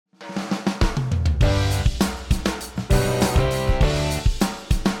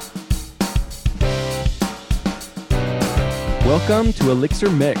Welcome to Elixir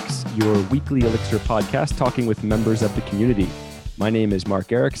Mix, your weekly Elixir podcast talking with members of the community. My name is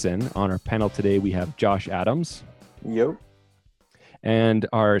Mark Erickson. On our panel today, we have Josh Adams. Yo. And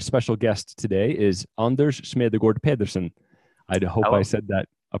our special guest today is Anders Smedegård Pedersen. I hope Hello. I said that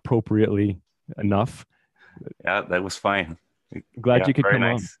appropriately enough. Yeah, that was fine. Glad you could very come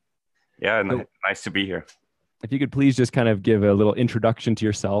nice. Yeah, So- nice to be here. If you could please just kind of give a little introduction to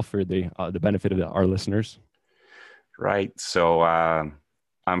yourself for the benefit of our listeners. Right. So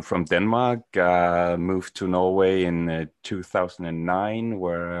I'm from Denmark. Moved to Norway in 2009,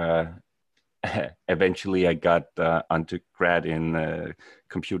 where eventually I got undergrad in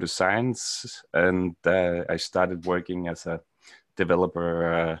computer science, and I started working as a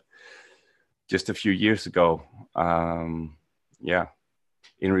developer just a few years ago. In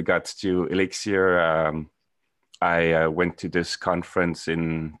regards to Elixir, I went to this conference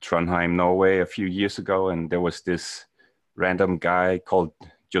in Trondheim, Norway a few years ago, and there was this random guy called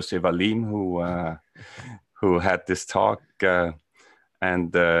Jose Valim who had this talk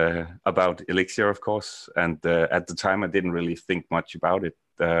and about Elixir, of course. And at the time, I didn't really think much about it.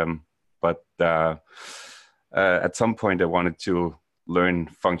 But at some point, I wanted to learn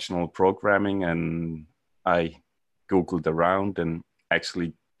functional programming, and I Googled around and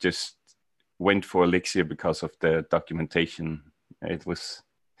actually just went for Elixir because of the documentation. It was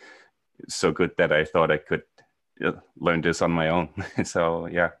so good that I thought I could learn this on my own. So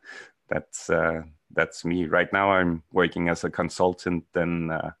yeah, that's me. Right now I'm working as a consultant,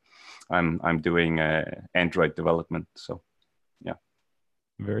 and I'm doing Android development. So yeah.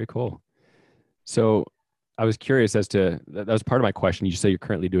 Very cool. So I was curious as to, that was part of my question. You say you're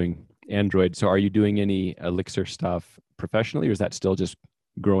currently doing Android. So are you doing any Elixir stuff professionally, or is that still just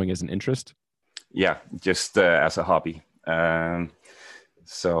growing as an interest? Yeah, just as a hobby. As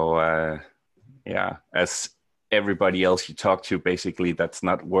everybody else you talk to, basically, that's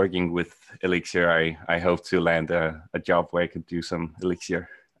not working with Elixir, I hope to land a job where I could do some Elixir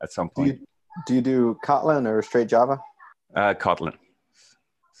at some point. Do you do Kotlin or straight Java? Kotlin.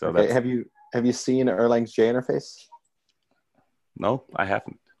 So Okay. Have you seen Erlang's J interface? No, I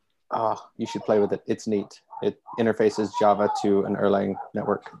haven't. You should play with it. It's neat. It interfaces Java to an Erlang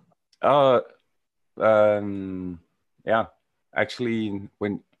network. Yeah, actually,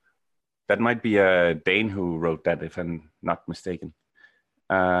 that might be a Dane who wrote that, if I'm not mistaken.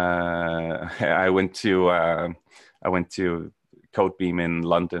 I went to Codebeam in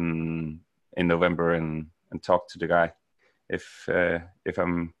London in November and talked to the guy. If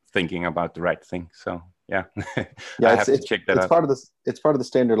I'm thinking about the right thing, so yeah, I have to check that out. It's part of the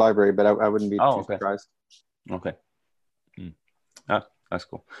standard library, but I wouldn't be too surprised. Okay. That's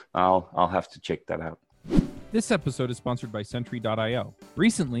cool. I'll have to check that out. This episode is sponsored by Sentry.io.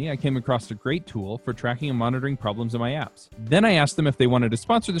 Recently, I came across a great tool for tracking and monitoring problems in my apps. Then I asked them if they wanted to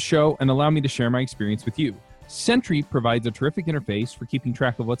sponsor the show and allow me to share my experience with you. Sentry provides a terrific interface for keeping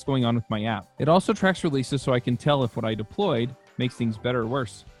track of what's going on with my app. It also tracks releases so I can tell if what I deployed makes things better or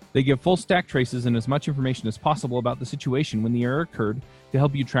worse. They give full stack traces and as much information as possible about the situation when the error occurred to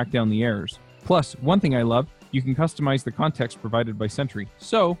help you track down the errors. Plus, one thing I love, you can customize the context provided by Sentry.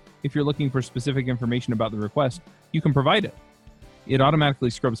 So, if you're looking for specific information about the request, you can provide it. It automatically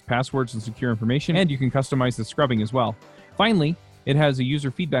scrubs passwords and secure information, and you can customize the scrubbing as well. Finally, it has a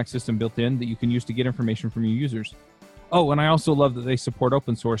user feedback system built in that you can use to get information from your users. Oh, and I also love that they support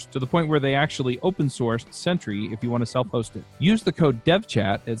open source to the point where they actually open sourced Sentry if you want to self-host it. Use the code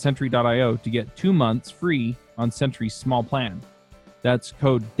DevChat at Sentry.io to get 2 months free on Sentry's small plan. That's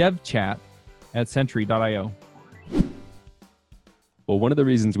code DevChat at Sentry.io. Well, one of the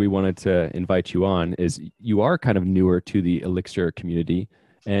reasons we wanted to invite you on is you are kind of newer to the Elixir community,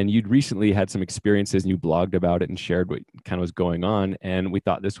 and you'd recently had some experiences and you blogged about it and shared what kind of was going on. And we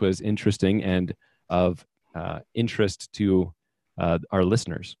thought this was interesting and of interest to our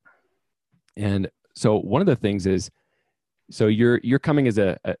listeners. And so one of the things is, so you're coming as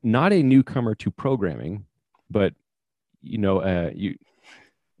not a newcomer to programming, but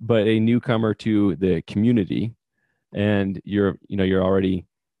but a newcomer to the community. And you're already,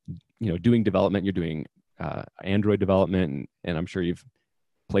 doing development. You're doing Android development, and I'm sure you've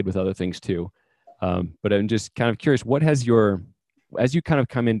played with other things too. But I'm just kind of curious, what has as you kind of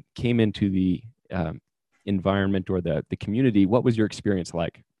came into the environment or the community, what was your experience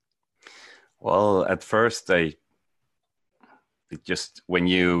like? Well, at first, when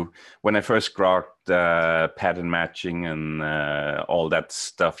I first grasped pattern matching and all that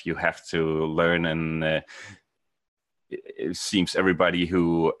stuff you have to learn, and it seems everybody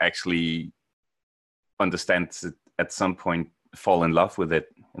who actually understands it at some point fall in love with it.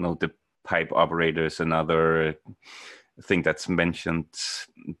 The pipe operators and other thing that's mentioned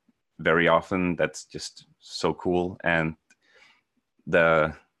very often. That's just so cool, and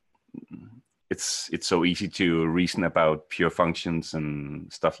it's so easy to reason about pure functions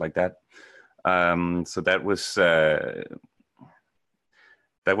and stuff like that. So that was the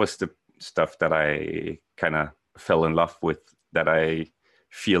stuff that I kind of fell in love with, that I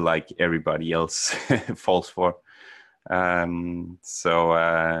feel like everybody else falls for. Yeah.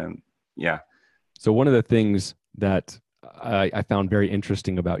 So one of the things that I found very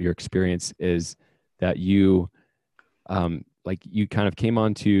interesting about your experience is that you you kind of came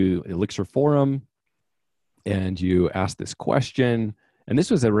onto Elixir Forum and you asked this question, and this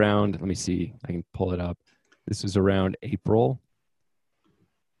was around, let me see, I can pull it up. This was around April.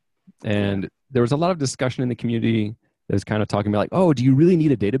 And there was a lot of discussion in the community that was kind of talking about like, oh, do you really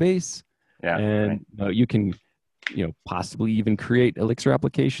need a database? Yeah. And you can, possibly even create Elixir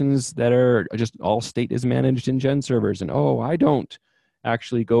applications that are just all state is managed in Gen servers. And, oh, I don't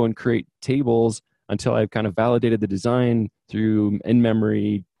actually go and create tables until I've kind of validated the design through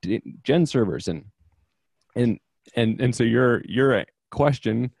in-memory Gen servers. And so your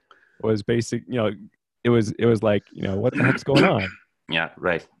question was basic, it was like, what the heck's going on? Yeah,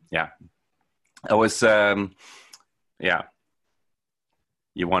 right. Yeah. I was,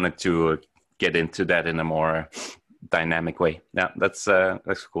 you wanted to get into that in a more dynamic way. Yeah, that's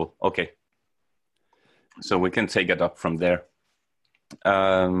cool. Okay. So we can take it up from there.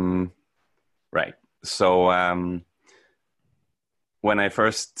 Right. So when I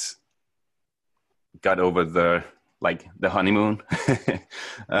first got over the honeymoon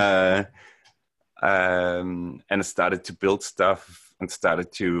and started to build stuff and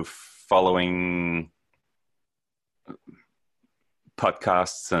started to following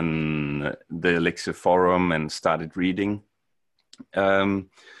podcasts and the Elixir forum and started reading, I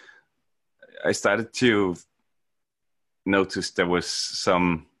started to notice there was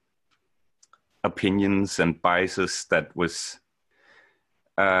some opinions and biases that was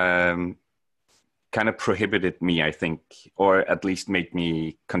kind of prohibited me, I think, or at least made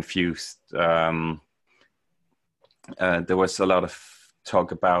me confused. There was a lot of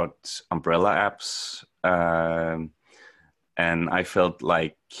talk about umbrella apps, and I felt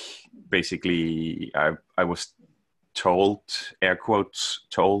like basically I was told, air quotes,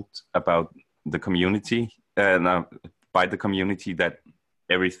 told about the community, by the community, that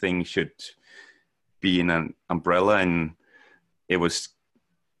everything should be in an umbrella, and it was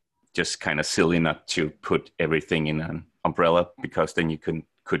just kind of silly not to put everything in an umbrella, because then you could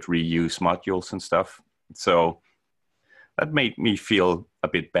reuse modules and stuff. So that made me feel a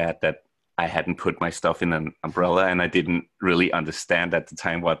bit bad that I hadn't put my stuff in an umbrella, and I didn't really understand at the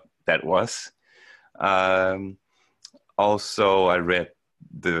time what that was. Also, I read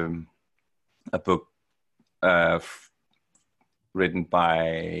a book written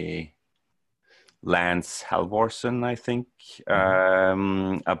by Lance Halvorsen, I think,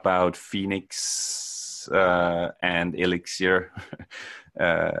 about Phoenix and Elixir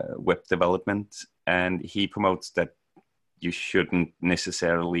web development. And he promotes that you shouldn't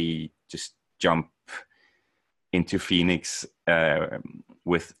necessarily just jump into Phoenix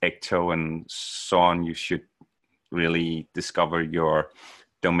with Ecto and so on. You should really discover your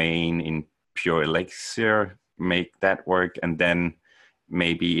domain in pure Elixir, make that work, and then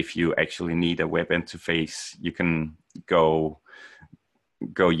maybe if you actually need a web interface, you can go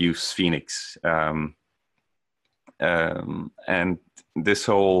use Phoenix. And this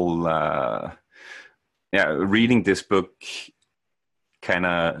whole, reading this book kind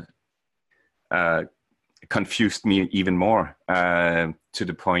of confused me even more, to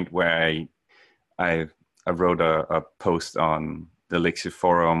the point where I wrote a post on the Elixir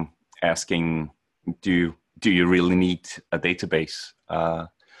forum asking, do you really need a database?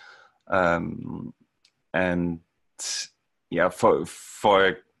 And yeah, for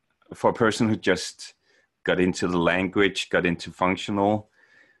a person who just got into the language, got into functional,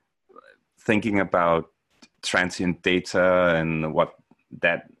 thinking about transient data and what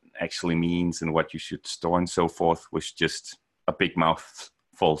that actually means and what you should store and so forth was just a big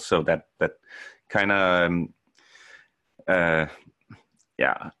mouthful. So that kind of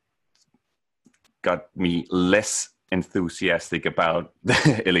got me less enthusiastic about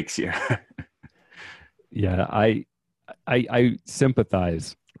Elixir. Yeah, I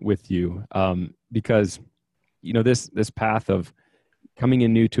sympathize with you, because this path of coming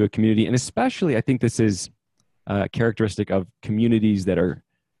in new to a community, and especially I think this is characteristic of communities that are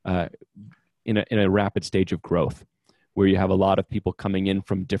in a rapid stage of growth, where you have a lot of people coming in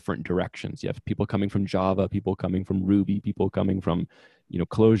from different directions. You have people coming from Java, people coming from Ruby, people coming from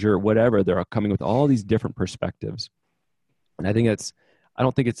Clojure, whatever. They're coming with all these different perspectives. And I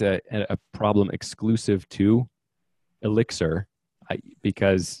don't think it's a problem exclusive to Elixir,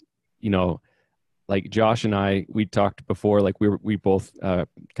 because, like Josh and we talked before, like we both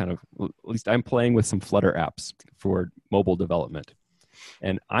kind of, at least I'm playing with some Flutter apps for mobile development,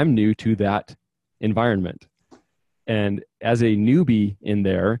 and I'm new to that environment. And as a newbie in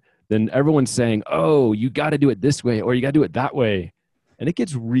there, then everyone's saying, oh, you got to do it this way, or you got to do it that way. And it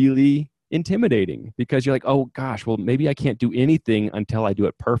gets really intimidating, because you're like, oh gosh, well, maybe I can't do anything until I do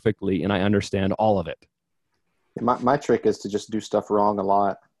it perfectly and I understand all of it. My trick is to just do stuff wrong a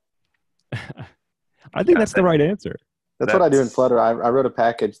lot. I think that's the right answer. That's what I do in Flutter. I wrote a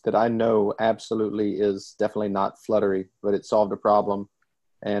package that I know absolutely is definitely not Fluttery, but it solved a problem.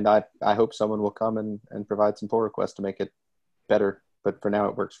 And I hope someone will come and provide some pull requests to make it better. But for now,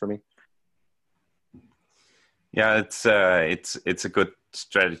 it works for me. Yeah, it's a good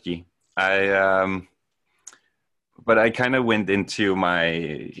strategy. But I kind of went into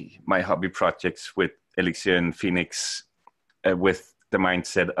my hobby projects with Elixir and Phoenix with the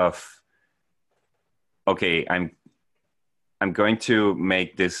mindset of, okay, I'm going to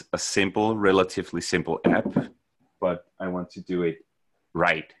make this a relatively simple app, but I want to do it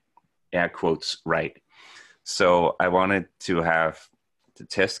right, air quotes, right. So I wanted to have the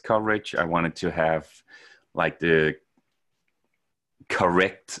test coverage. I wanted to have like the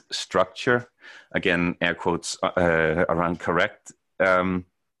correct structure, again, air quotes around correct. I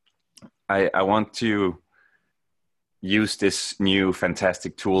want to use this new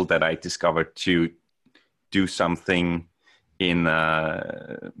fantastic tool that I discovered to do something in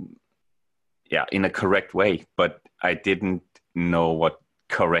a correct way, but I didn't know what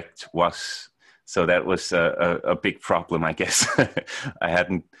correct was. So that was a big problem, I guess. I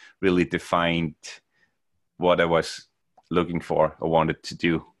hadn't really defined what I was looking for or wanted to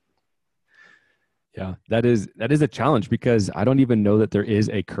do. Yeah, that is a challenge, because I don't even know that there is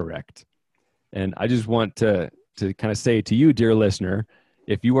a correct. And I just want to kind of say to you, dear listener,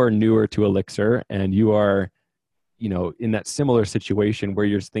 if you are newer to Elixir and you are, in that similar situation where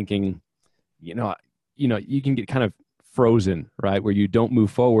you're thinking, you can get kind of frozen, right? Where you don't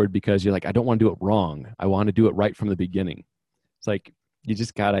move forward because you're like, I don't want to do it wrong. I want to do it right from the beginning. It's like, you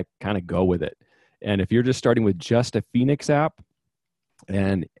just got to kind of go with it. And if you're just starting with just a Phoenix app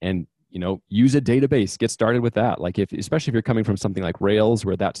and use a database, get started with that. Like especially if you're coming from something like Rails,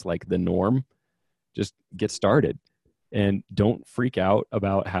 where that's like the norm, just get started and don't freak out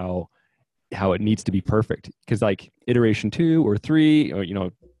about how it needs to be perfect. Because like iteration 2 or 3,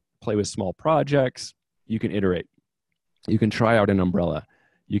 or, play with small projects, you can iterate. You can try out an umbrella.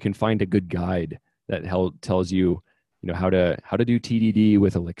 You can find a good guide that tells you, how to do TDD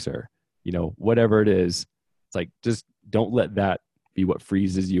with Elixir, whatever it is. It's like, just don't let that be what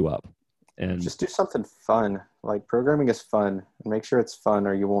freezes you up. And just do something fun. Like, programming is fun. Make sure it's fun,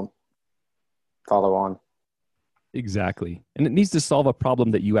 or you won't follow on. Exactly. And it needs to solve a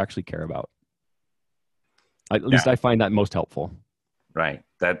problem that you actually care about. At least I find that most helpful. Right.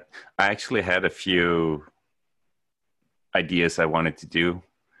 That I actually had a few ideas I wanted to do.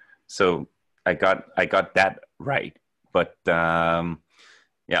 So I got that right. But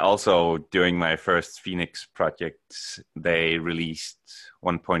also during my first Phoenix project, they released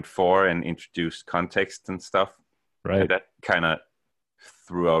 1.4 and introduced context and stuff. Right. And that kind of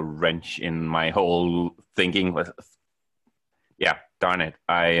threw a wrench in my whole thinking. Darn it.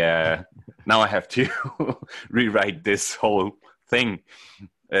 Now I have to rewrite this whole thing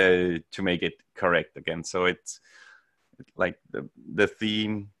to make it correct again. So it's like the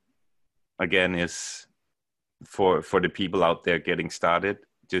theme again is for the people out there getting started,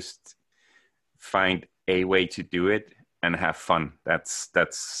 just find a way to do it and have fun. That's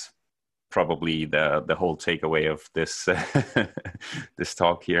probably the whole takeaway of this this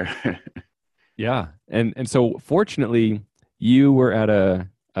talk here. Yeah. And so fortunately you were at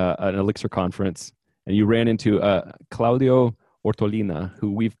an Elixir conference and you ran into Claudio Ortolina,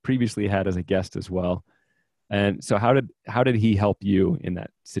 who we've previously had as a guest as well. And so how did he help you in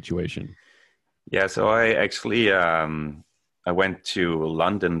that situation? Yeah, so I actually I went to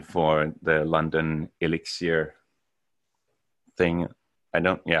London for the London Elixir thing.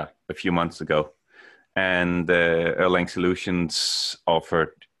 A few months ago, and Erlang Solutions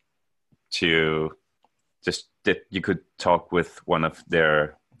offered to just that you could talk with one of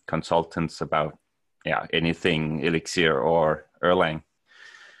their consultants about anything Elixir or Erlang.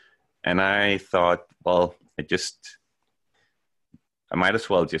 And I thought, well, I might as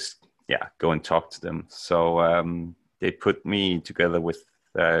well just go and talk to them. So they put me together with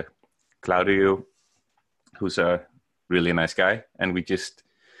Claudio, who's a really nice guy, and we just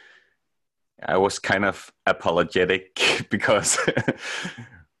I was kind of apologetic because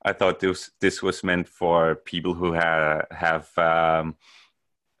I thought this was meant for people who have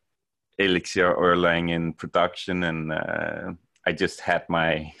Elixir Erlang in production, and I just had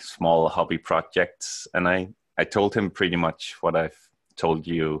my small hobby projects, and I told him pretty much what I've told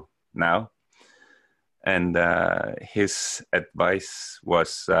you now. And his advice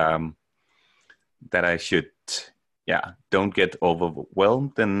was that I should, don't get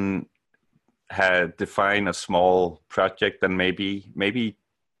overwhelmed and define a small project, and maybe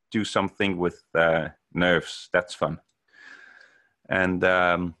do something with nerves. That's fun. And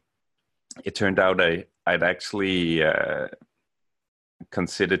it turned out I'd actually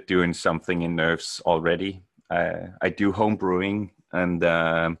considered doing something in nerves already. I do home brewing, and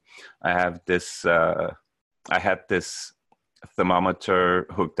I had this thermometer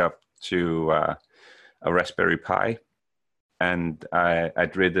hooked up to a Raspberry Pi, and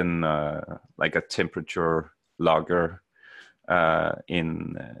I'd written like a temperature logger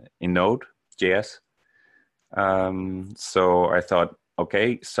in Node.js. So I thought,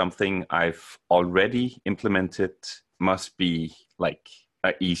 okay, something I've already implemented must be like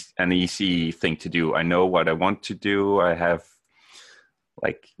an easy thing to do. I know what I want to do. I have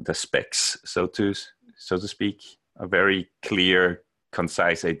like the specs, so to speak, a very clear,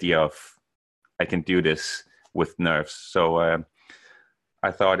 concise idea of I can do this with nerves. So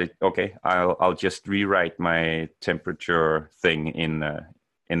I thought, okay, I'll just rewrite my temperature thing in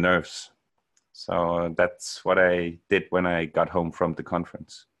nerves. So that's what I did when I got home from the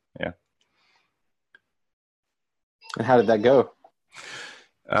conference. Yeah. And how did that go?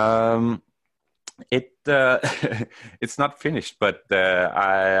 It's not finished, but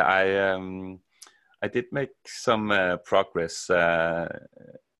I did make some progress. At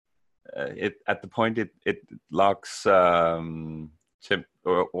the point it logs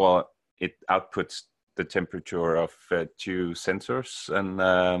it outputs the temperature of 2 sensors,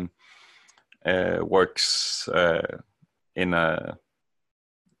 and works in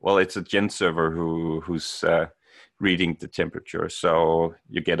it's a gen server who's reading the temperature, so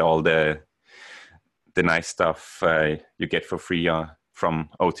you get all the nice stuff you get for free from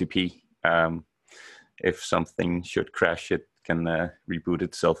OTP. If something should crash, it can reboot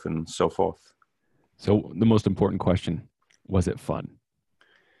itself and so forth. So the most important question, was it fun?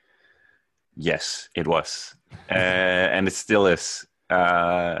 Yes, it was. And it still is.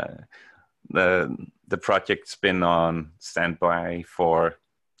 The project's been on standby for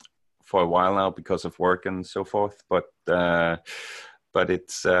a while now because of work and so forth, but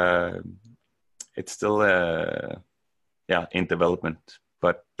it's still in development.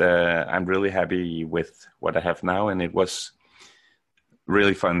 But I'm really happy with what I have now, and it was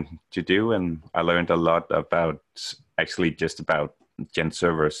really fun to do, and I learned a lot about gen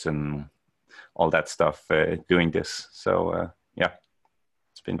servers and all that stuff doing this. So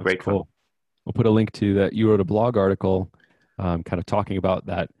it's been great fun. We'll put a link to that. You wrote a blog article kind of talking about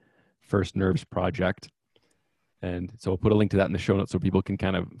that first Nerves project. And so we'll put a link to that in the show notes so people can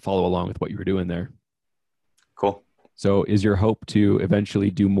kind of follow along with what you were doing there. Cool. So is your hope to eventually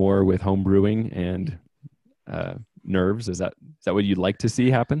do more with home brewing and Nerves? Is that what you'd like to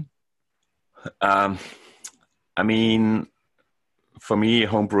see happen? I mean, for me,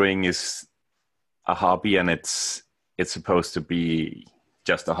 home brewing is a hobby, and it's supposed to be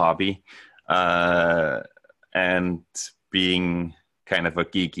just a hobby. And being kind of a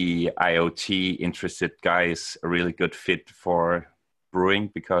geeky IoT interested guy is a really good fit for brewing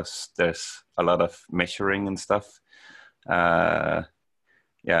because there's a lot of measuring and stuff.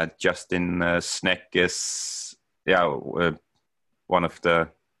 Justin Sneck is one of the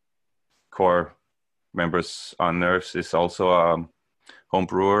core members on Nerves, is also a home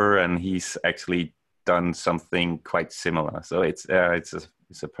brewer, and he's actually done something quite similar. So it's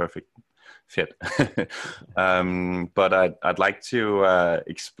a perfect fit. But I'd like to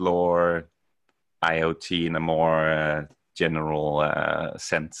explore IoT in a more general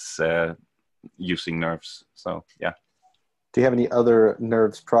sense using Nerves. So yeah. Do you have any other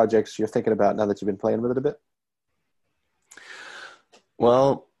Nerves projects you're thinking about now that you've been playing with it a bit?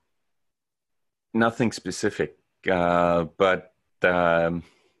 Well, nothing specific, but I'd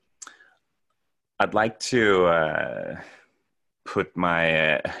like to put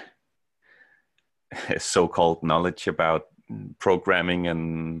my so-called knowledge about programming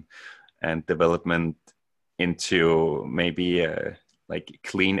and development into maybe like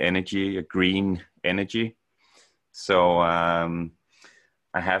clean energy, a green energy. So I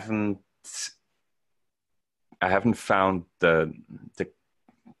haven't found the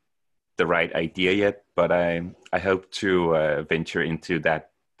right idea yet, but I hope to venture into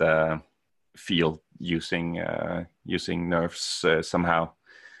that field using nerfs somehow.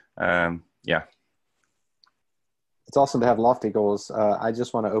 Yeah. It's awesome to have lofty goals. I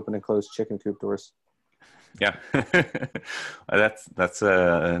just want to open and close chicken coop doors. Yeah, that's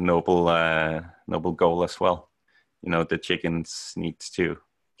a noble goal as well. The chickens need to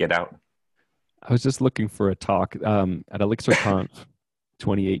get out. I was just looking for a talk at ElixirConf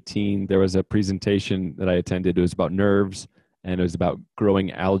 2018. There was a presentation that I attended. It was about nerves, and it was about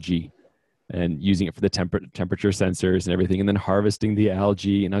growing algae and using it for the temperature sensors and everything, and then harvesting the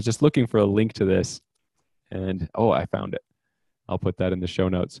algae. And I was just looking for a link to this, and I found it. I'll put that in the show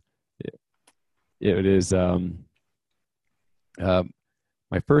notes. It is my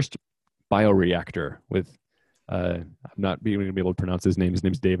first bioreactor with, I'm not going to be able to pronounce his name. His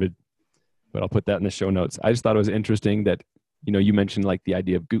name's David, but I'll put that in the show notes. I just thought it was interesting that, you mentioned like the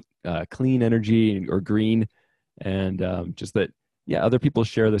idea of clean energy or green, and just that, other people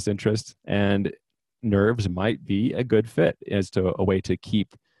share this interest, and nerves might be a good fit as to a way to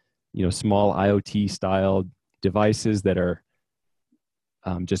keep, small IoT style devices that are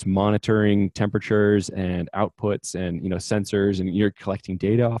just monitoring temperatures and outputs and, sensors, and you're collecting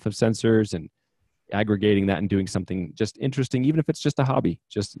data off of sensors and aggregating that and doing something just interesting, even if it's just a hobby,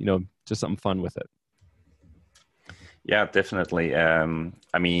 just something fun with it. Yeah, definitely. I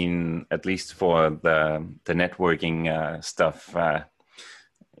mean, at least for the networking stuff,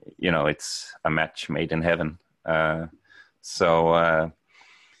 it's a match made in heaven. So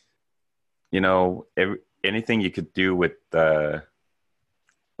anything you could do with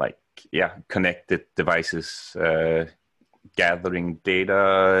connected devices, gathering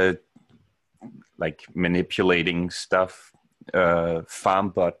data, like manipulating stuff.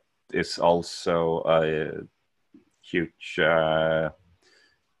 FarmBot is also a huge,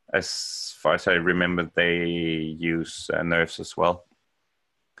 as far as I remember, they use nerves as well.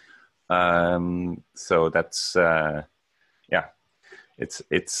 So that's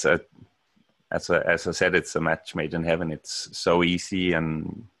it's as I said, it's a match made in heaven. It's so easy,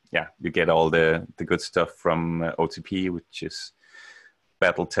 and you get all the good stuff from OTP, which is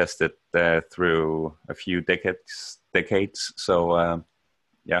battle tested through a few decades. So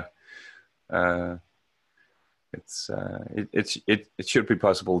it should be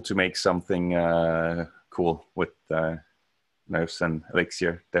possible to make something cool with nerves and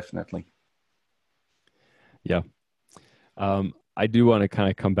Elixir, definitely. Yeah. I do want to kind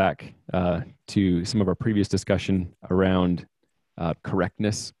of come back to some of our previous discussion around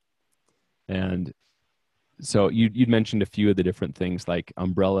correctness. And so you'd mentioned a few of the different things, like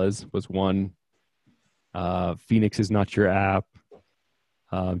umbrellas was one. Phoenix is not your app.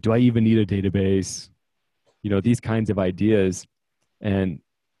 Do I even need a database? These kinds of ideas. And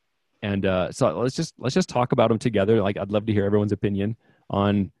so let's just talk about them together. Like, I'd love to hear everyone's opinion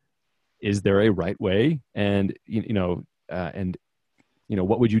on, is there a right way? And,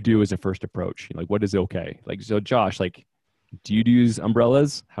 what would you do as a first approach? Like, what is okay? Like, so Josh, like, do you use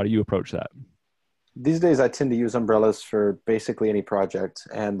umbrellas? How do you approach that? These days, I tend to use umbrellas for basically any project.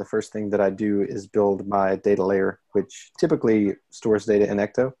 And the first thing that I do is build my data layer, which typically stores data in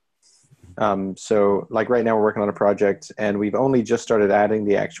Ecto. So like right now we're working on a project, and we've only just started adding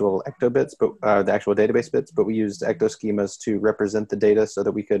the actual Ecto bits, but the actual database bits, but we used Ecto schemas to represent the data so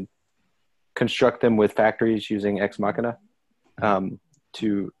that we could construct them with factories using Ex Machina,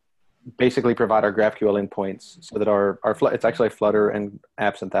 to basically provide our GraphQL endpoints so that it's actually Flutter and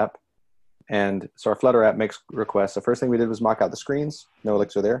Absinthe app. And so our Flutter app makes requests. The first thing we did was mock out the screens, no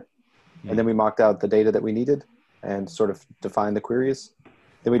Elixir there. And then we mocked out the data that we needed and sort of defined the queries.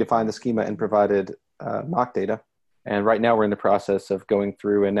 Then we defined the schema and provided mock data. And right now we're in the process of going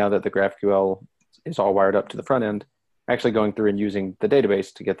through, and now that the GraphQL is all wired up to the front end, actually going through and using the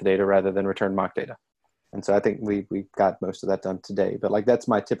database to get the data rather than return mock data. And so I think we got most of that done today. But like, that's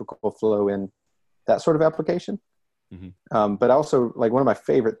my typical flow in that sort of application. Mm-hmm. But also, like, one of my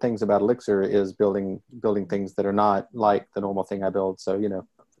favorite things about Elixir is building things that are not like the normal thing I build. So,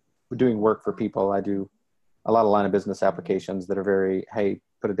 we're doing work for people. I do a lot of line of business applications that are very, hey,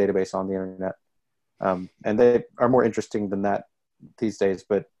 put a database on the internet. And they are more interesting than that these days,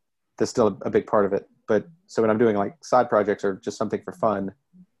 but that's still a big part of it. But so when I'm doing like side projects or just something for fun,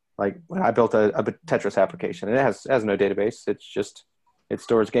 like when I built a Tetris application, and it has no database. It's just, it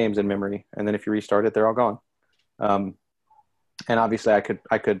stores games in memory. And then if you restart it, they're all gone. And obviously I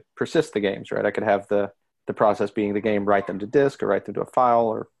could persist the games, right? I could have the process being the game, write them to disk or write them to a file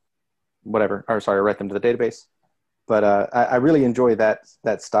or whatever, write them to the database. But I really enjoy that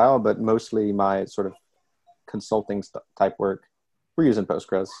style, but mostly my sort of consulting type work, we're using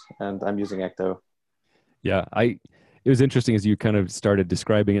Postgres and I'm using Ecto. Yeah, it was interesting as you kind of started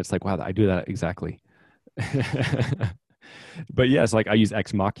describing it. It's like, wow, I do that exactly. But yes, like I use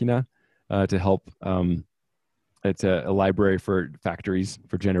Ex Machina to help. It's a library for factories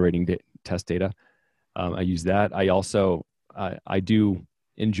for generating test data. I use that. I also I do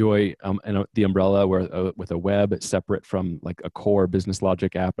enjoy the Umbrella where with a web separate from like a core business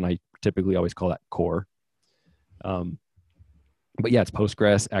logic app, and I typically always call that core. But yeah, it's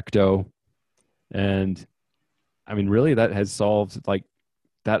Postgres, Ecto, and I mean, really, that has solved like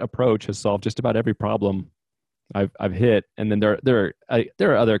that approach has solved just about every problem I've hit. And then there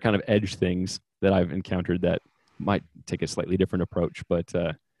are other kind of edge things that I've encountered that might take a slightly different approach. But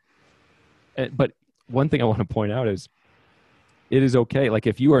one thing I want to point out is it is okay. Like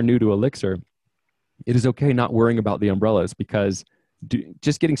if you are new to Elixir, it is okay not worrying about the umbrellas, because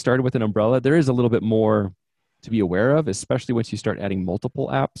just getting started with an umbrella, there is a little bit more to be aware of, especially once you start adding multiple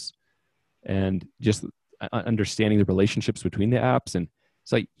apps and just understanding the relationships between the apps. And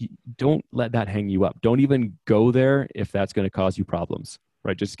it's like, don't let that hang you up. Don't even go there if that's going to cause you problems,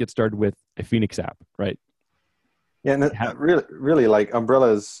 right? Just get started with a Phoenix app, right? Yeah, and really, like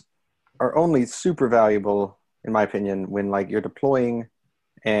umbrellas are only super valuable, in my opinion, when like you're deploying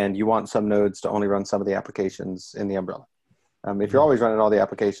and you want some nodes to only run some of the applications in the umbrella. If you're always running all the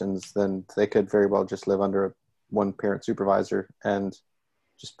applications, then they could very well just live under one parent supervisor and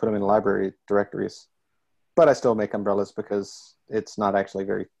just put them in library directories. But I still make umbrellas because it's not actually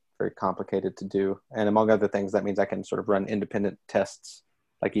very, very complicated to do. And among other things, that means I can sort of run independent tests.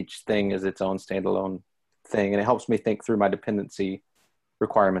 Like each thing is its own standalone thing. And it helps me think through my dependency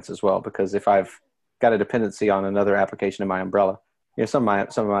requirements as well. Because if I've got a dependency on another application in my umbrella, some of my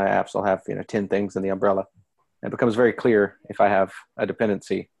apps will have 10 things in the umbrella. And it becomes very clear if I have a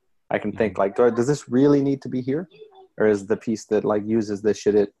dependency. I can think like, does this really need to be here? Or is the piece that like uses this,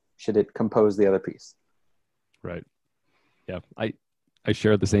 should it compose the other piece? Right. Yeah. I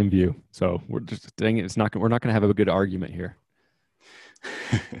share the same view. So we're just saying we're not going to have a good argument here.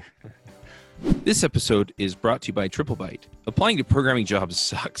 This episode is brought to you by TripleByte. Applying to programming jobs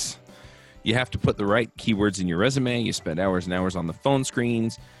sucks. You have to put the right keywords in your resume. You spend hours and hours on the phone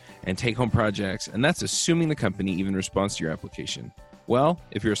screens and take-home projects, and that's assuming the company even responds to your application. Well,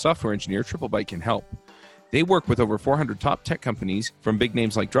 if you're a software engineer, TripleByte can help. They work with over 400 top tech companies, from big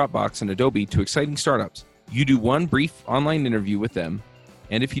names like Dropbox and Adobe to exciting startups. You do one brief online interview with them,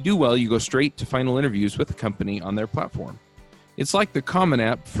 and if you do well, you go straight to final interviews with the company on their platform. It's like the Common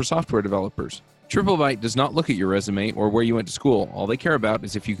App for software developers. TripleByte does not look at your resume or where you went to school. All they care about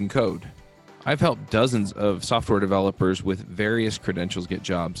is if you can code. I've helped dozens of software developers with various credentials get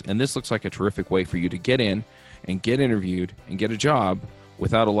jobs, and this looks like a terrific way for you to get in and get interviewed and get a job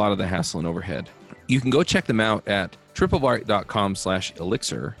without a lot of the hassle and overhead. You can go check them out at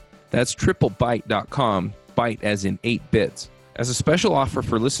triplebyte.com/elixir. That's triplebyte.com, byte as in 8 bits. As a special offer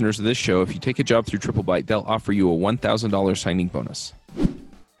for listeners of this show, if you take a job through TripleByte, they'll offer you a $1,000 signing bonus.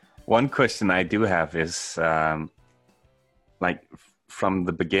 One question I do have is, like from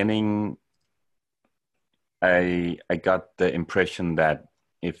the beginning, I got the impression that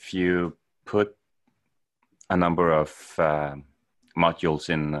if you put a number of modules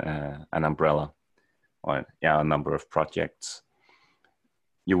in an umbrella, or a number of projects,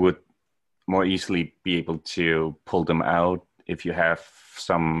 you would more easily be able to pull them out. If you have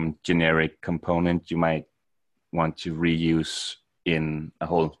some generic component you might want to reuse in a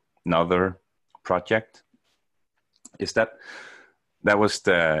whole another project. That was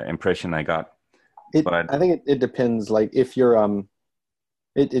the impression I got. I think it depends. Like if you're, I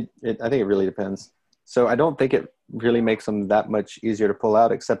think it really depends. So I don't think it really makes them that much easier to pull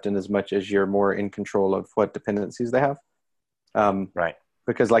out, except in as much as you're more in control of what dependencies they have. Right.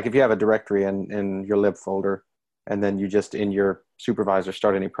 Because like if you have a directory in your lib folder, and then you just in your supervisor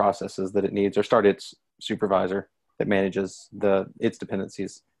start any processes that it needs, or start its supervisor that manages its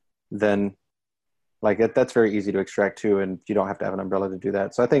dependencies, then like that's very easy to extract too, and you don't have to have an umbrella to do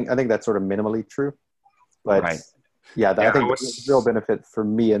that. So I think that's sort of minimally true. But right. I think the real benefit for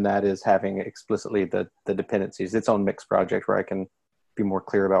me in that is having explicitly the dependencies, its own mixed project where I can be more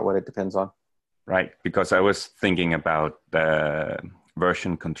clear about what it depends on. Right, because I was thinking about the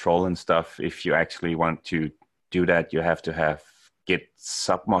version control and stuff. If you actually want to do that, you have to have Git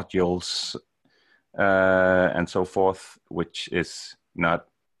submodules and so forth, which is not,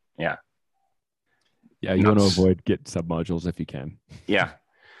 Yeah, you want to avoid Git submodules if you can. Yeah.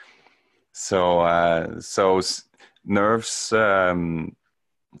 So Nerves kind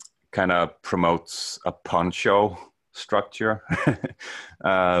of promotes a poncho structure,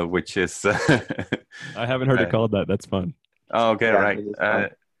 which is... I haven't heard it called that. That's fun. Okay, right.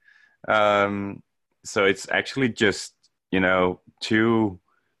 So it's actually just, two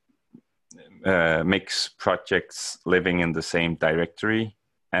mixed projects living in the same directory,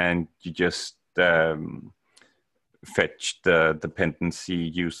 and you just fetch the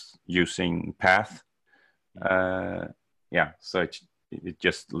dependency using path. So it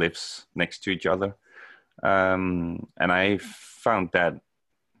just lives next to each other. And I found that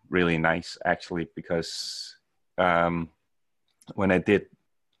really nice, actually, because when I did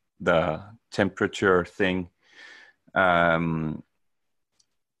the temperature thing, I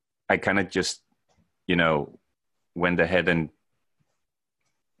kind of just, went ahead and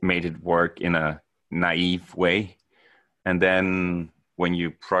made it work in a naive way. And then when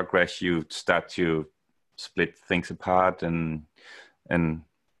you progress, you start to split things apart and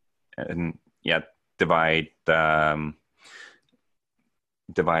divide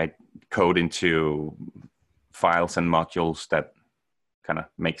code into files and modules that kind of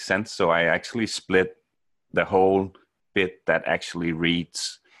make sense. So I actually split the whole bit that actually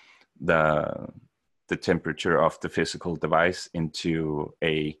reads the temperature of the physical device into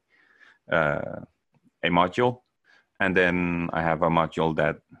a module. And then I have a module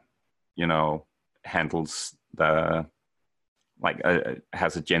that, handles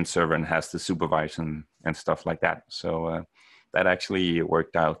has a gen server and has the supervisor and stuff like that. So that actually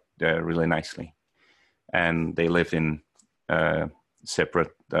worked out really nicely. And they live in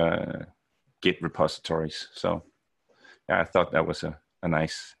separate Git repositories. So I thought that was a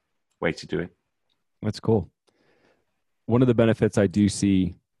nice way to do it. That's cool. One of the benefits I do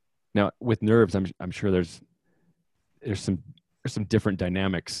see now with Nerves, I'm sure there's some different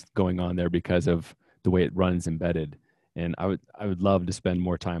dynamics going on there because of the way it runs embedded. And I would love to spend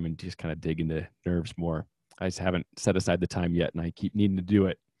more time and just kind of dig into Nerves more. I just haven't set aside the time yet, and I keep needing to do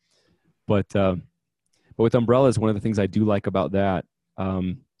it. But with Umbrellas, one of the things I do like about that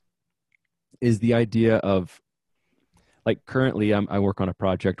is the idea of, like, currently I work on a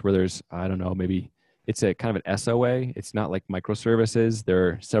project where there's, I don't know, maybe it's a kind of an SOA. It's not like microservices. There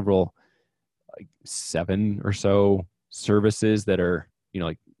are several, like 7 or so services that are,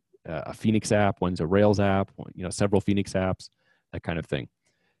 like a Phoenix app, one's a Rails app, several Phoenix apps, that kind of thing.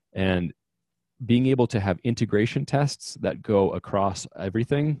 And being able to have integration tests that go across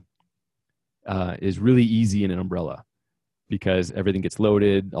everything is really easy in an Umbrella, because everything gets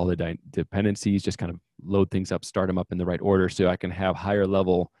loaded, all the dependencies just kind of load things up, start them up in the right order, so I can have higher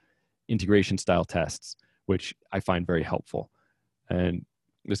level integration style tests, which I find very helpful. And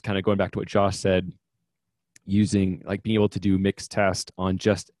just kind of going back to what Josh said, using, like, being able to do mixed test on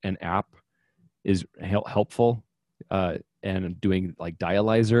just an app is helpful. And doing like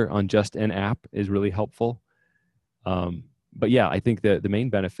dialyzer on just an app is really helpful. But yeah, I think the main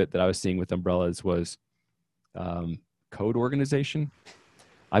benefit that I was seeing with Umbrellas was code organization.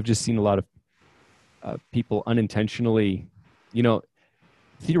 I've just seen a lot of people unintentionally,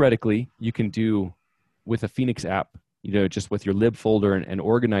 theoretically, you can do with a Phoenix app, just with your lib folder and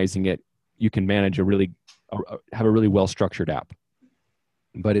organizing it, you can manage have a really well-structured app.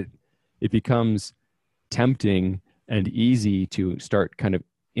 But it becomes tempting and easy to start kind of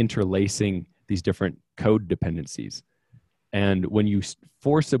interlacing these different code dependencies. And when you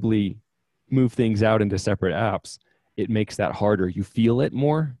forcibly move things out into separate apps, it makes that harder. You feel it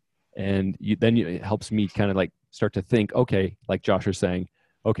more, and it helps me kind of like start to think, okay, like Josh was saying,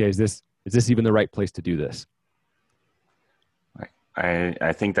 okay, is this even the right place to do this?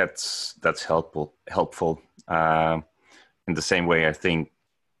 I think that's helpful. In the same way, I think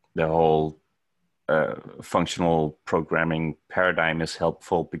the whole functional programming paradigm is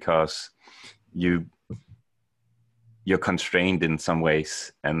helpful, because you're constrained in some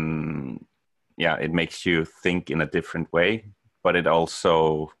ways, and it makes you think in a different way, but it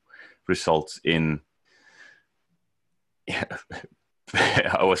also results in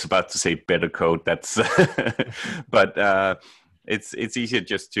I was about to say better code. That's but it's easier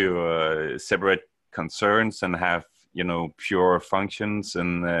just to separate concerns and have pure functions,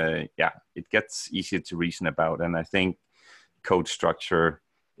 and it gets easier to reason about. And I think code structure,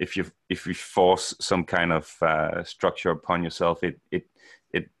 if you force some kind of structure upon yourself, it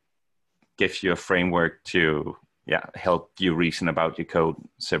gives you a framework to help you reason about your code,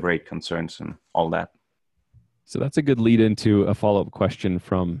 separate concerns and all that. So that's a good lead into a follow-up question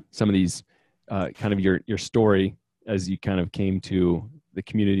from some of these kind of your story as you kind of came to the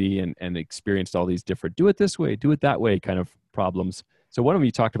community and experienced all these different do it this way, do it that way kind of problems. So one of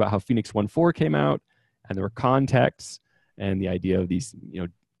you talked about how Phoenix 1.4 came out, and there were contexts, and the idea of these,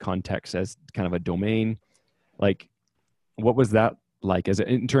 contexts as kind of a domain. Like, what was that like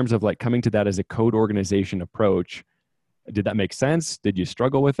in terms of like coming to that as a code organization approach? Did that make sense? Did you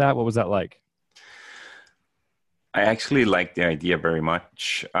struggle with that? What was that like? I actually like the idea very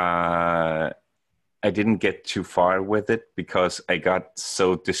much. I didn't get too far with it because I got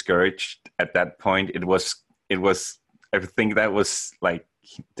so discouraged at that point. It was I think that was like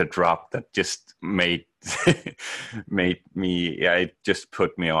the drop that just made made me, yeah, it just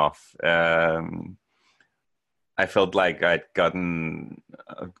put me off. I felt like I'd gotten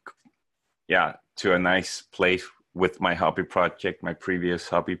yeah, to a nice place with my hobby project, my previous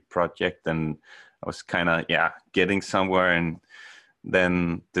hobby project, and I was kind of, yeah, getting somewhere. And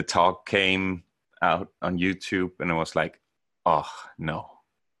then the talk came out on YouTube, and it was like, oh no.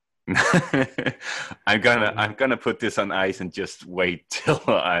 I'm gonna put this on ice and just wait till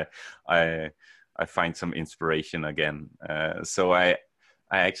I I find some inspiration again. So I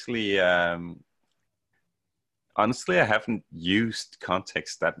actually honestly, I haven't used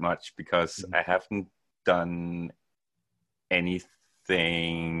context that much because I haven't done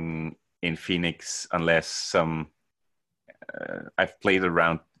anything in Phoenix unless some I've played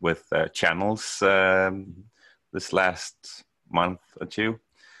around with channels this last month or two,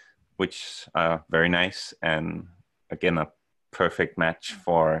 which are very nice, and again a perfect match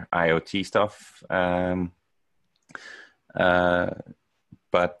for IoT stuff.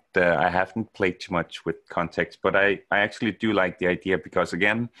 But I haven't played too much with context. But I actually do like the idea because,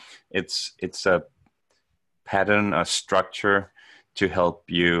 again, it's a pattern, a structure to help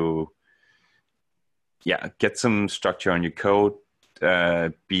you, yeah, get some structure on your code,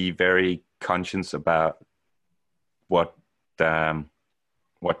 be very conscious about what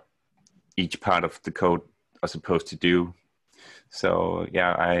each part of the code are supposed to do. So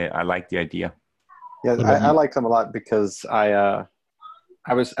yeah, I like the idea. Yeah, I like them a lot because I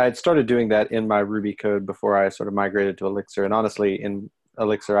had started doing that in my Ruby code before I sort of migrated to Elixir. And honestly, in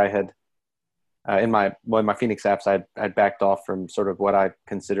Elixir, I had in my Phoenix apps, I'd backed off from sort of what I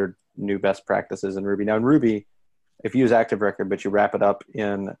considered new best practices in Ruby. Now in Ruby, if you use Active Record, but you wrap it up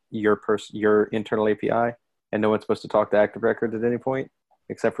in your internal API, and no one's supposed to talk to Active Record at any point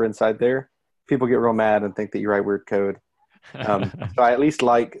except for inside there, people get real mad and think that you write weird code. So I at least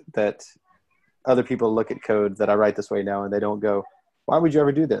like that other people look at code that I write this way now and they don't go, why would you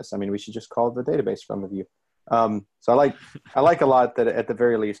ever do this? I mean, we should just call the database from the view. So I like a lot that at the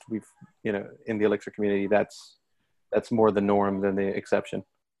very least we've, in the Elixir community, that's more the norm than the exception.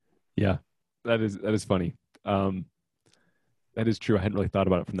 Yeah, that is funny. That is true. I hadn't really thought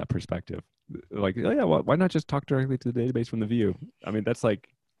about it from that perspective. Like, oh yeah, why not just talk directly to the database from the view? I mean, that's like,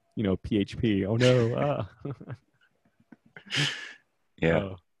 PHP. Oh no. Yeah.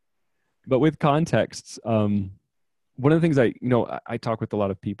 But with contexts, one of the things I talk with a lot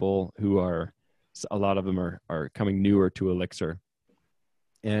of people who are, a lot of them are coming newer to Elixir.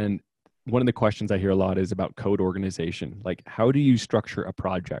 And one of the questions I hear a lot is about code organization. Like, how do you structure a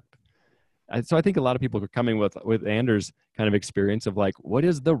project? And so I think a lot of people are coming with Anders' kind of experience of like, what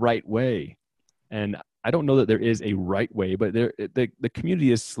is the right way? And I don't know that there is a right way, but the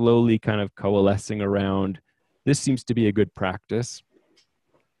community is slowly kind of coalescing around, this seems to be a good practice.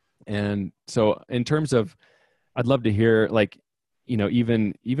 And so in terms of, I'd love to hear, like,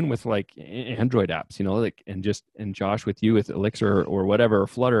 even with like Android apps, like, and Josh with you with Elixir or whatever, or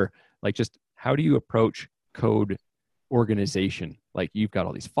Flutter, like, just how do you approach code organization? Like, you've got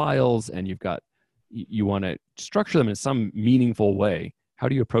all these files and you want to structure them in some meaningful way. How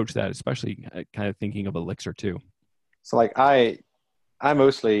do you approach that, especially kind of thinking of Elixir too? So like I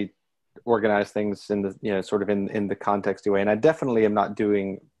mostly organize things in the, sort of in the contexty way. And I definitely am not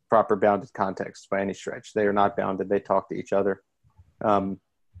doing proper bounded contexts by any stretch. They are not bounded. They talk to each other.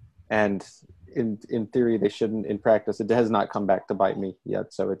 And in theory, they shouldn't. In practice, it has not come back to bite me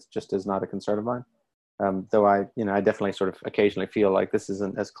yet. So it just is not a concern of mine. Though I definitely sort of occasionally feel like this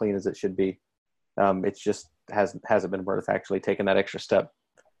isn't as clean as it should be. It's just hasn't been worth actually taking that extra step.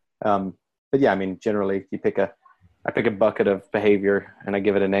 But yeah, I mean, generally I pick a bucket of behavior and I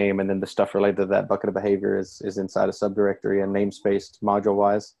give it a name, and then the stuff related to that bucket of behavior is inside a subdirectory and namespaced module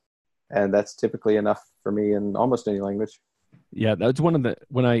wise. And that's typically enough for me in almost any language. Yeah, that's when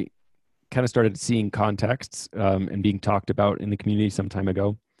I kind of started seeing contexts and being talked about in the community some time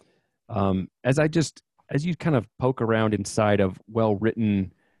ago. As you kind of poke around inside of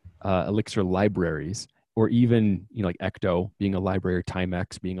well-written Elixir libraries, or even, like Ecto being a library,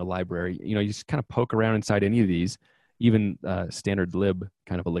 Timex being a library, you just kind of poke around inside any of these, even standard lib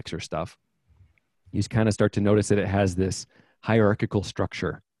kind of Elixir stuff. You just kind of start to notice that it has this hierarchical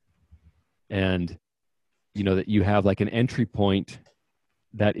structure, and that you have like an entry point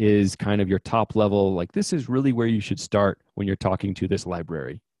that is kind of your top level, like, this is really where you should start when you're talking to this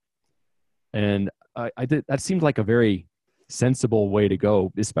library. And that seemed like a very sensible way to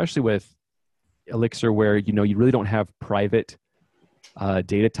go, especially with Elixir where, you know, you really don't have private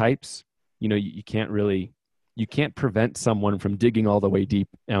data types. You know, you can't prevent someone from digging all the way deep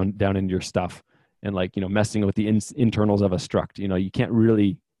down into your stuff and, like, you know, messing with the internals of a struct. You know, you can't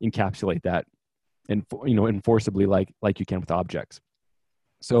really encapsulate that and, you know, enforceably like you can with objects.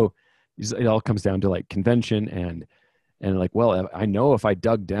 So it all comes down to like convention and like, well, I know if I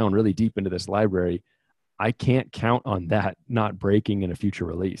dug down really deep into this library, I can't count on that not breaking in a future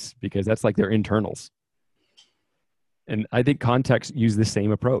release, because that's like their internals. And I think context use the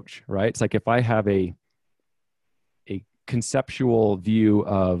same approach, right? It's like if I have a conceptual view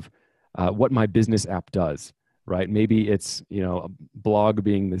of what my business app does, right? Maybe it's, you know, a blog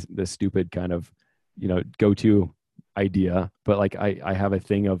being the stupid kind of, you know, go-to idea, but like I have a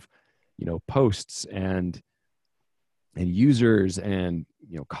thing of, you know, posts and users and,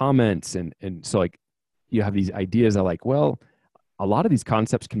 you know, comments and so like you have these ideas of like, well, a lot of these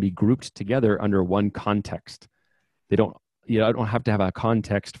concepts can be grouped together under one context. They don't, you know, I don't have to have a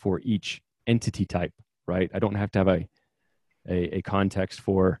context for each entity type, right? I don't have to have a context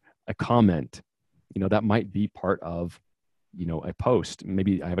for a comment. You know, that might be part of, you know, a post.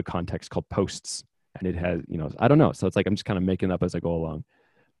 Maybe I have a context called posts and it has, you know, I don't know. So it's like, I'm just kind of making up as I go along.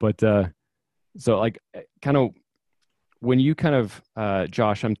 But so like kind of when you kind of,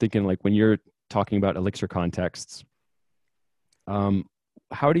 Josh, I'm thinking like when you're talking about Elixir contexts,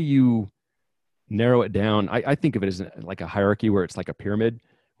 how do you narrow it down? I think of it as like a hierarchy where it's like a pyramid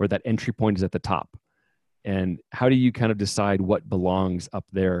where that entry point is at the top. And how do you kind of decide what belongs up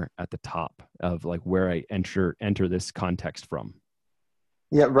there at the top of like where I enter this context from?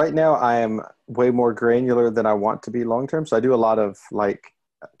 Yeah, right now I am way more granular than I want to be long term. So I do a lot of like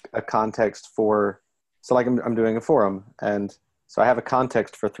a context for, so like I'm doing a forum, and so I have a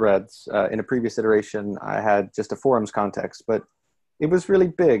context for threads. In a previous iteration, I had just a forums context, but it was really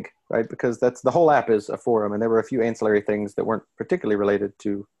big, right? Because that's the whole app is a forum, and there were a few ancillary things that weren't particularly related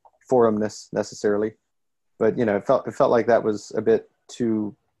to forumness necessarily. But you know, it felt like that was a bit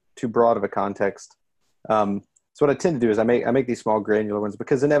too broad of a context. So what I tend to do is I make these small granular ones,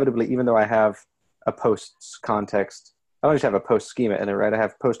 because inevitably, even though I have a posts context, I don't just have a post schema in it, right? I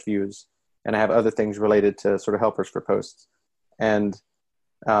have post views, and I have other things related to sort of helpers for posts. And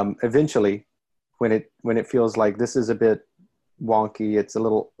eventually, when it feels like this is a bit wonky, it's a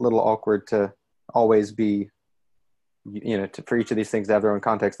little awkward to always be, you know, for each of these things to have their own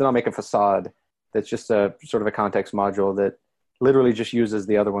context, then I'll make a facade that's just a sort of a context module that literally just uses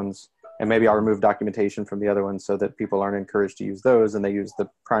the other ones. And maybe I'll remove documentation from the other ones so that people aren't encouraged to use those, and they use the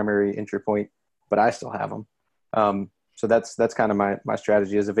primary entry point, but I still have them. So that's kind of my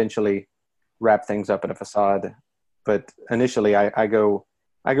strategy, is eventually wrap things up in a facade. But initially I go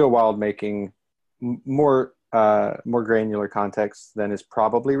wild, making more granular context than is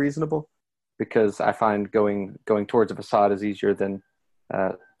probably reasonable, because I find going towards a facade is easier than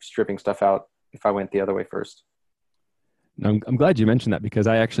stripping stuff out if I went the other way first. I'm glad you mentioned that, because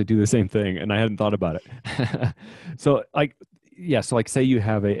I actually do the same thing and I hadn't thought about it. So like, yeah. So like say you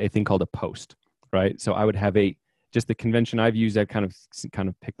have a thing called a post, right? So I would have just the convention I've used, I've kind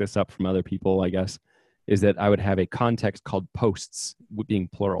of picked this up from other people, I guess, is that I would have a context called posts, being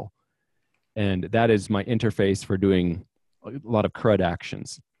plural. And that is my interface for doing a lot of CRUD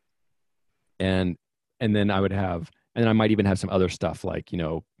actions. And then I would have, and I might even have some other stuff like, you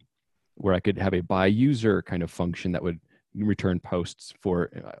know, where I could have a by user kind of function that would return posts for,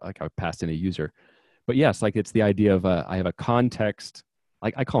 like I would pass in a user. But yes, like it's the idea of I have a context,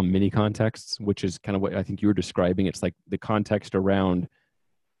 like I call them mini contexts, which is kind of what I think you were describing. It's like the context around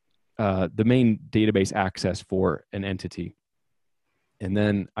the main database access for an entity. And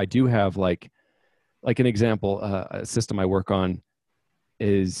then I do have like an example, a system I work on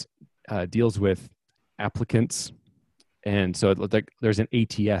is deals with applicants. And so like there's an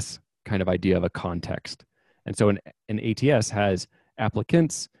ATS kind of idea of a context. And so an ATS has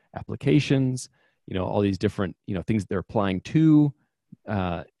applicants, applications, you know, all these different, you know, things they're applying to.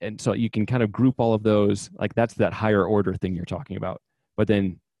 And so you can kind of group all of those, like that's that higher order thing you're talking about. But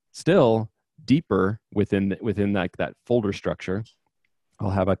then still deeper within like that folder structure, I'll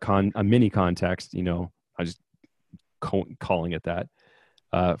have a mini context, you know, I just calling it that,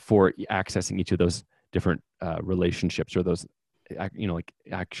 for accessing each of those different relationships, or those, you know, like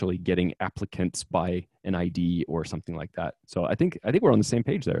actually getting applicants by an ID or something like that. So I think we're on the same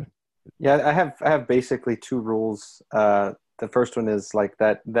page there. Yeah, I have basically two rules. The first one is like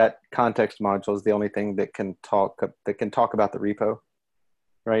that context module is the only thing that can talk about the repo,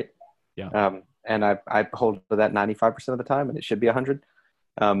 right? Yeah. And I hold to that 95% of the time, and it should be 100.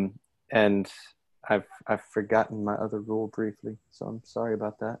 And I've forgotten my other rule briefly, so I'm sorry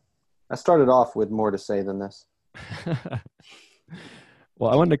about that. I started off with more to say than this. Well,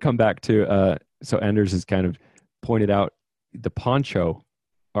 I wanted to come back to, so Anders has kind of pointed out the Poncho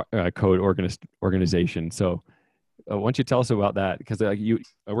code organization. So why don't you tell us about that? Because we're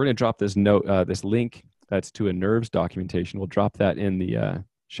going to drop this note, this link that's to a NERVS documentation. We'll drop that in the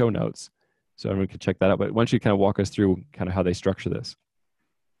show notes, so everyone can check that out. But why don't you kind of walk us through kind of how they structure this?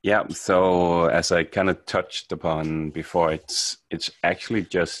 Yeah. So as I kind of touched upon before, it's actually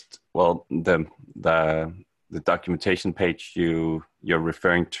just, well, the documentation page you're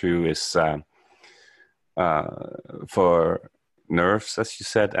referring to is for NERVS, as you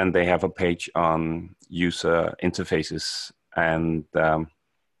said, and they have a page on user interfaces. And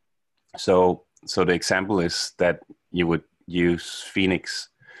so the example is that you would use Phoenix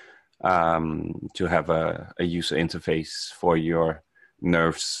to have a user interface for your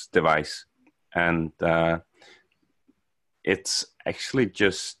NERVS device. And it's actually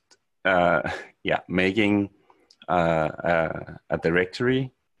just making a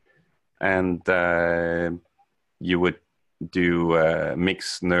directory, and you would do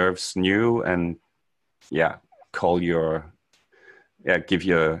mix NERVS new and call give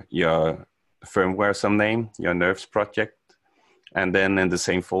your firmware some name, your NERVS project, and then in the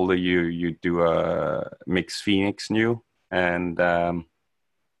same folder you do a mix Phoenix new, and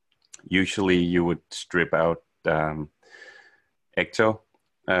usually you would strip out Ecto.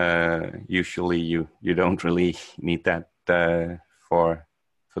 Usually you don't really need that for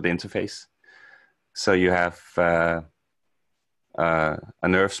the interface. So you have a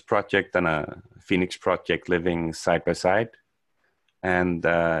NERVS project and a Phoenix project living side by side, and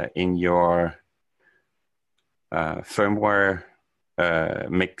in your firmware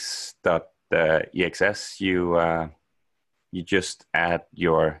mix.exs you just add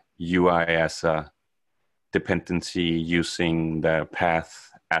your UI as a dependency using the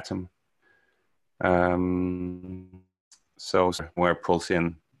path atom. So where it pulls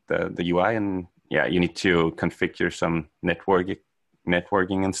in the UI, and you need to configure some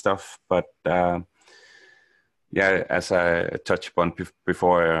networking and stuff. But as I touched upon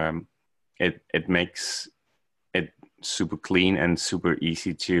before, it makes it super clean and super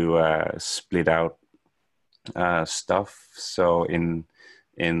easy to split out stuff. So in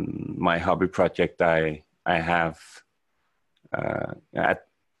my hobby project, I have at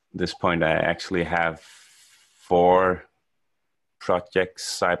this point I actually have 4 projects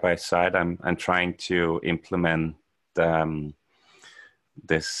side by side. I'm trying to implement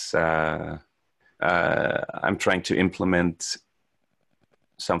this. I'm trying to implement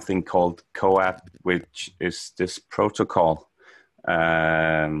something called CoAP, which is this protocol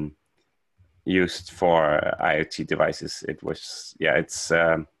used for IoT devices. It was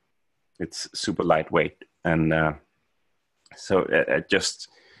it's super lightweight, and so I just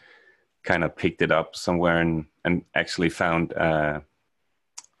kind of picked it up somewhere and actually found a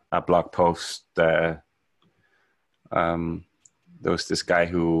blog post. There was this guy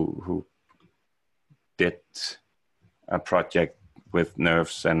who did a project with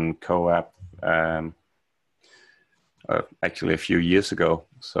NERVS and CoAP actually a few years ago.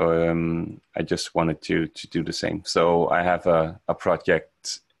 So I just wanted to do the same. So I have a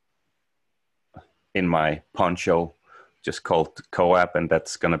project in my Poncho just called CoAP, and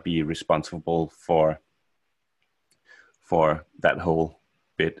that's going to be responsible for that whole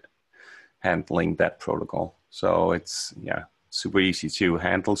bit, handling that protocol. So it's super easy to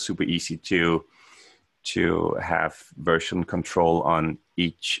handle, super easy to have version control on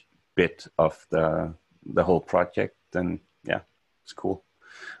each bit of the whole project. And it's cool.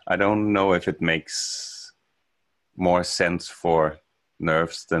 I don't know if it makes more sense for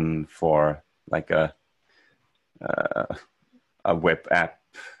NERVS than for like a web app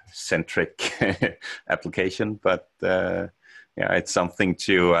centric application, but it's something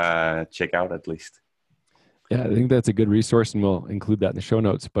to check out at least. Yeah, I think that's a good resource, and we'll include that in the show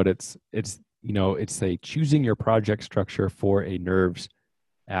notes. But it's a choosing your project structure for a NERVS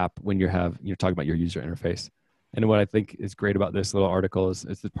app when you're talking about your user interface. And what I think is great about this little article is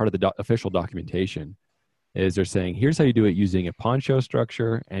it's part of the official documentation. Is they're saying, here's how you do it using a Poncho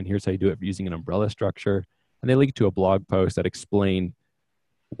structure, and here's how you do it using an umbrella structure. And they link to a blog post that explain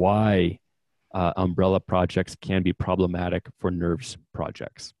why umbrella projects can be problematic for NERVS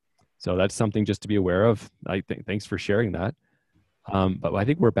projects. So that's something just to be aware of. I think thanks for sharing that. But I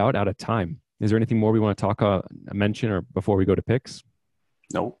think we're about out of time. Is there anything more we want to mention or before we go to picks?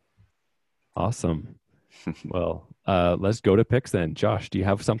 No. Awesome. Well, let's go to picks then. Josh, do you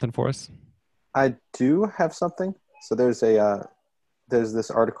have something for us? I do have something. So there's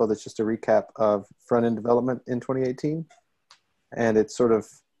this article that's just a recap of front-end development in 2018. And it's sort of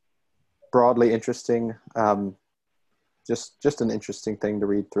broadly interesting. Just an interesting thing to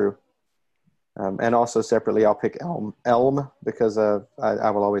read through. And also separately, I'll pick Elm because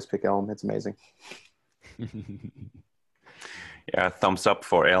I will always pick Elm. It's amazing. Yeah, thumbs up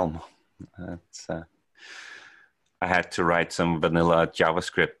for Elm. I had to write some vanilla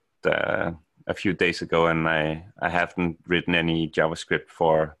JavaScript a few days ago, and I haven't written any JavaScript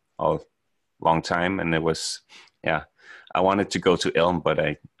for a long time, and it was, yeah, I wanted to go to Elm, but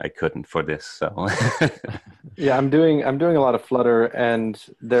I couldn't for this. So yeah, I'm doing a lot of Flutter, and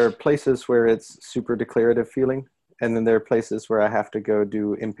there are places where it's super declarative feeling, and then there are places where I have to go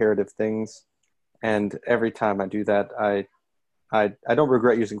do imperative things. And every time I do that, I don't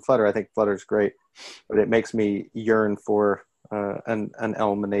regret using Flutter. I think Flutter is great, but it makes me yearn for an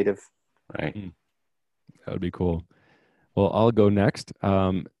Elm native. Right. That would be cool. Well, I'll go next.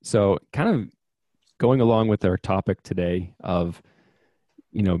 So kind of going along with our topic today of,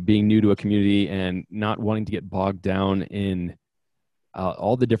 being new to a community and not wanting to get bogged down in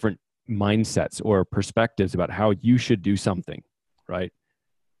all the different mindsets or perspectives about how you should do something, right?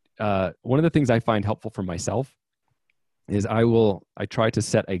 One of the things I find helpful for myself is I try to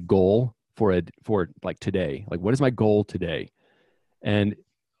set a goal for like today. Like, what is my goal today? And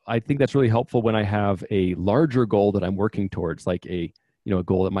I think that's really helpful when I have a larger goal that I'm working towards, like a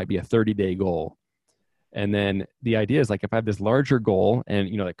goal that might be a 30-day goal. And then the idea is, like, if I have this larger goal, and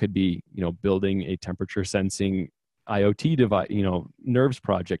that could be building a temperature sensing IoT device, nerves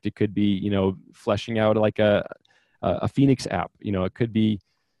project. It could be fleshing out like a Phoenix app. It could be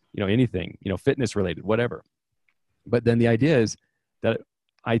anything, fitness related, whatever. But then the idea is that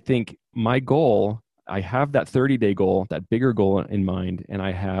I think my goal, I have that 30-day goal, that bigger goal in mind, and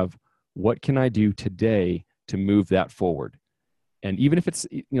I have, what can I do today to move that forward? And even if it's,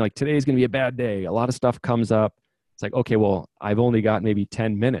 like, today is going to be a bad day, a lot of stuff comes up. It's like, okay, well, I've only got maybe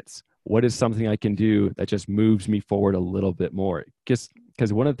 10 minutes. What is something I can do that just moves me forward a little bit more? Just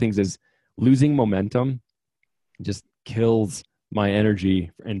because one of the things is losing momentum just kills my energy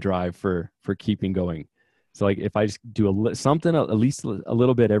and drive for keeping going. So, like, if I just do something at least a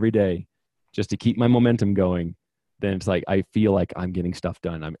little bit every day, just to keep my momentum going, then it's like I feel like I'm getting stuff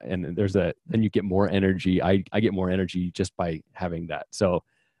done. Then you get more energy. I get more energy just by having that. So,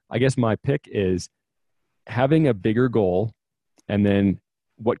 I guess my pick is having a bigger goal, and then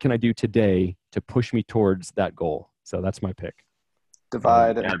what can I do today to push me towards that goal? So that's my pick.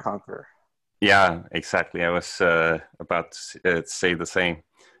 Divide and conquer. Yeah, exactly. I was about to say the same.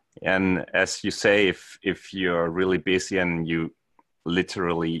 And as you say, if you're really busy and you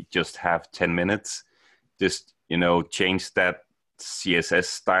literally just have 10 minutes, just, change that CSS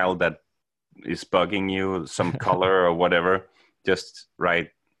style that is bugging you, some color or whatever. Just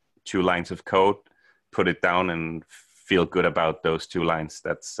write 2 lines of code, put it down, and feel good about those 2 lines.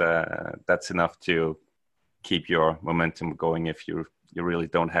 That's enough to keep your momentum going if you really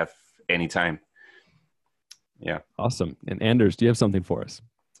don't have any time. Yeah. Awesome. And Anders, do you have something for us?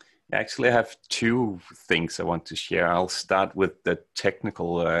 Actually, I have 2 things I want to share. I'll start with the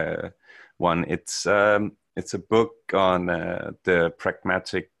technical one. It's a book on the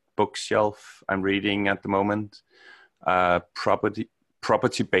pragmatic bookshelf I'm reading at the moment.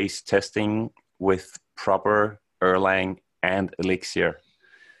 Property-based testing with Proper, Erlang, and Elixir.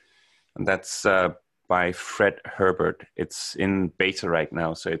 And that's by Fred Herbert. It's in beta right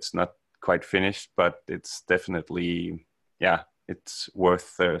now, so it's not quite finished, but it's definitely, it's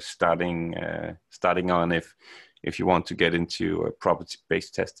worth starting on if you want to get into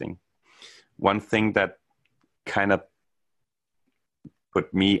property-based testing. One thing that kind of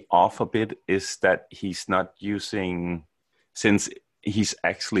put me off a bit is that he's not using, since he's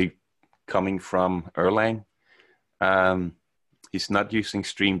actually coming from Erlang, he's not using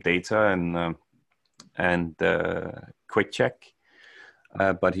stream data and quick check,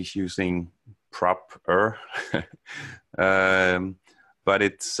 but he's using Proper. But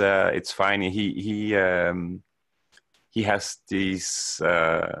it's fine. He has these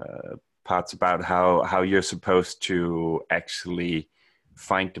parts about how you're supposed to actually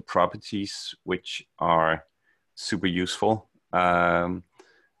find the properties, which are super useful. And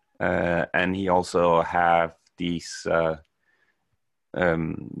he also have these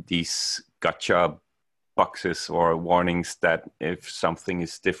gotcha boxes or warnings that if something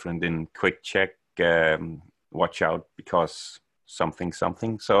is different in quick check, watch out because something.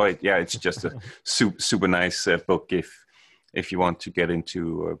 So it's just a super nice book if you want to get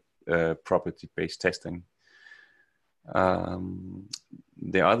into property-based testing.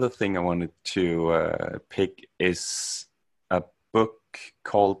 The other thing I wanted to pick is a book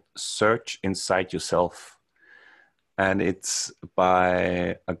called Search Inside Yourself. and it's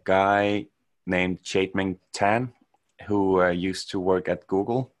by a guy named Chade-Meng Tan, who used to work at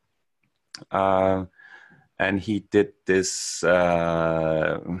Google. And he did this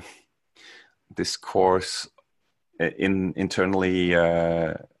this course internally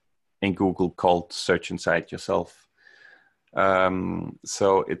in Google called Search Inside Yourself.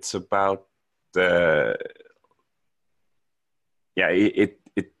 So it's about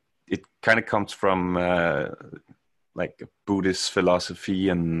it kind of comes from like Buddhist philosophy,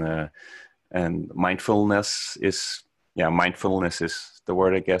 and mindfulness is the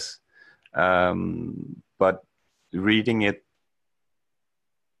word, I guess. But reading it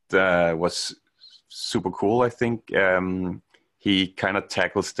was super cool. I think he kind of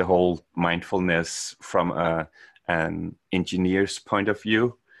tackles the whole mindfulness from an engineer's point of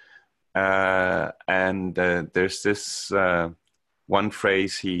view. And there's this one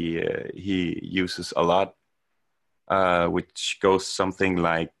phrase he uses a lot, which goes something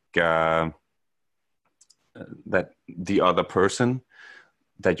like that the other person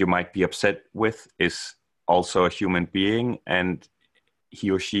that you might be upset with is also a human being, and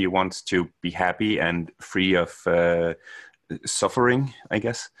he or she wants to be happy and free of suffering, I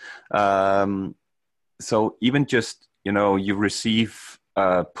guess. So even just, you receive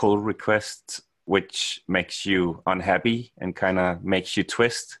a pull request which makes you unhappy and kind of makes you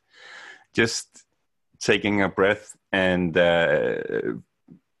twist, just taking a breath and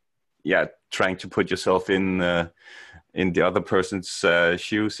trying to put yourself in the other person's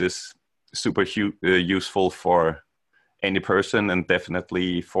shoes is super useful for any person, and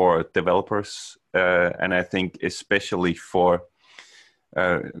definitely for developers. And I think especially for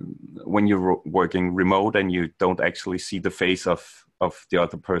when you're working remote and you don't actually see the face of the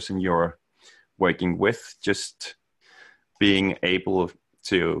other person you're working with, just being able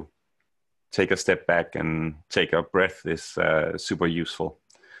to take a step back and take a breath is super useful.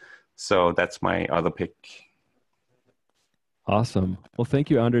 So that's my other pick. Awesome. Well,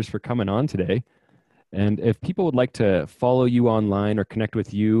 thank you, Anders, for coming on today. And if people would like to follow you online or connect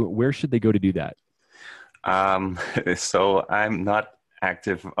with you, where should they go to do that? So I'm not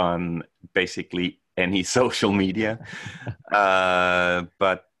active on basically any social media.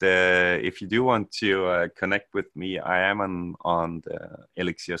 But if you do want to connect with me, I am on the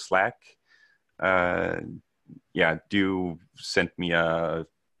Elixir Slack. Do send me a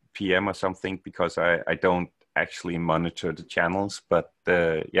PM or something, because I don't actually monitor the channels, but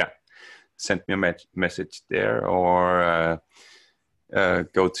send me a message there, or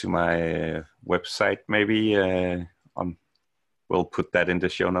go to my website maybe. We'll put that in the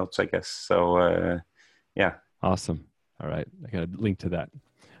show notes, I guess. So Awesome. All right, I got a link to that.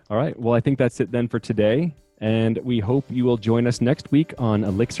 All right, well, I think that's it then for today, and we hope you will join us next week on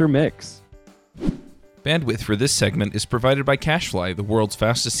Elixir Mix. Bandwidth for this segment is provided by CacheFly, the world's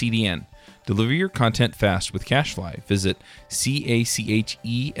fastest CDN. Deliver your content fast with CacheFly. Visit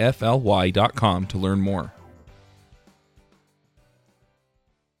CACHEFLY.com to learn more.